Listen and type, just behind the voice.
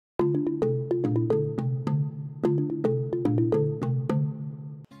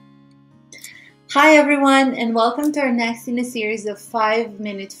Hi everyone, and welcome to our next in a series of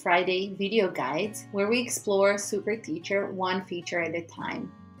 5-Minute Friday video guides where we explore SuperTeacher one feature at a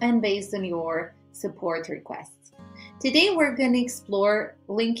time and based on your support requests. Today we're going to explore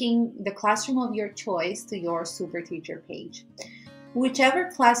linking the classroom of your choice to your SuperTeacher page.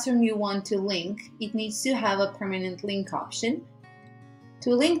 Whichever classroom you want to link, it needs to have a permanent link option.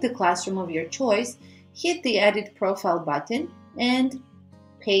 To link the classroom of your choice, hit the Edit Profile button and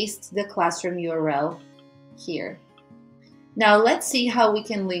paste the classroom URL here. Now let's see how we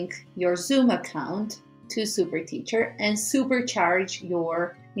can link your Zoom account to SuperTeacher and supercharge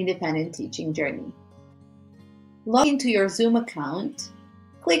your independent teaching journey. Log into your Zoom account,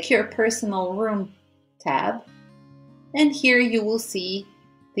 click your Personal Room tab, and here you will see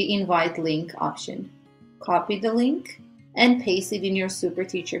the Invite Link option. Copy the link and paste it in your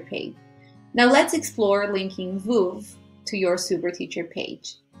SuperTeacher page. Now let's explore linking VooV to your SuperTeacher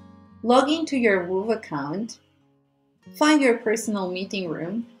page. Log into your VooV account, find your personal meeting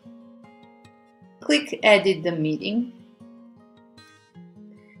room, click Edit the meeting,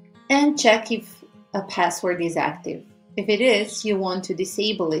 and check if a password is active. If it is, you want to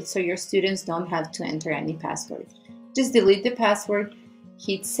disable it so your students don't have to enter any password. Just delete the password,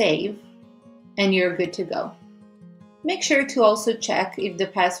 hit Save, and you're good to go. Make sure to also check if the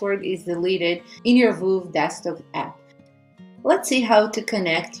password is deleted in your VooV desktop app. Let's see how to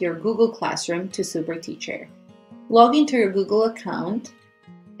connect your Google Classroom to SuperTeacher. Log into your Google account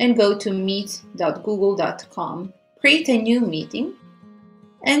and go to meet.google.com. Create a new meeting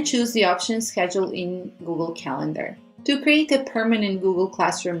and choose the option Schedule in Google Calendar. To create a permanent Google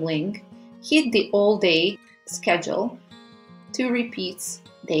Classroom link, hit the All Day Schedule to repeats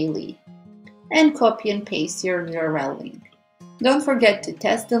daily and copy and paste your URL link. Don't forget to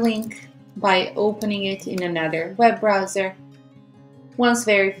test the link by opening it in another web browser. Once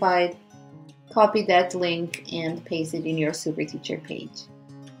verified, copy that link and paste it in your SuperTeacher page.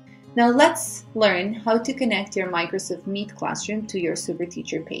 Now let's learn how to connect your Microsoft Meet classroom to your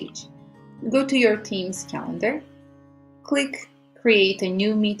SuperTeacher page. Go to your Teams calendar, click Create a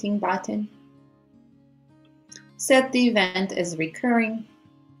New Meeting button, set the event as recurring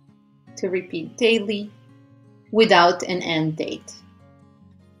to repeat daily without an end date.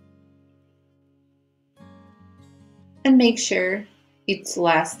 And make sure it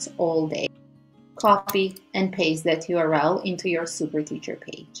lasts all day. Copy and paste that URL into your SuperTeacher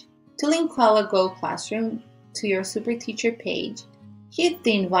page. To link QualaGo Classroom to your SuperTeacher page, hit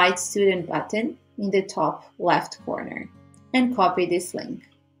the Invite Student button in the top left corner and copy this link.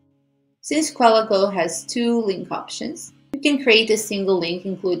 Since QualaGo has two link options, you can create a single link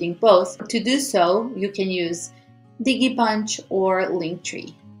including both. To do so, you can use Digipunch or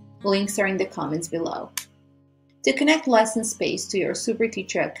Linktree. Links are in the comments below. To connect Lesson Space to your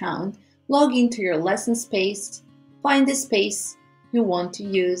SuperTeacher account, log into your Lesson Space, find the space you want to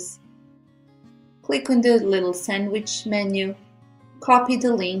use, click on the little sandwich menu, copy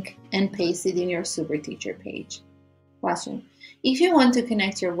the link, and paste it in your SuperTeacher page. Classroom. If you want to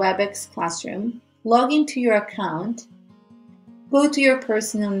connect your WebEx classroom, log into your account, go to your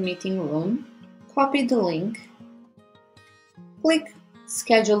personal meeting room, copy the link, click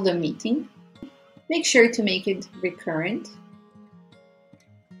Schedule the meeting. Make sure to make it recurrent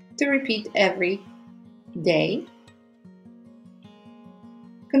to repeat every day.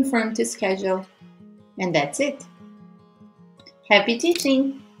 Confirm to schedule, and that's it. Happy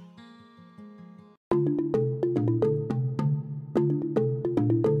teaching!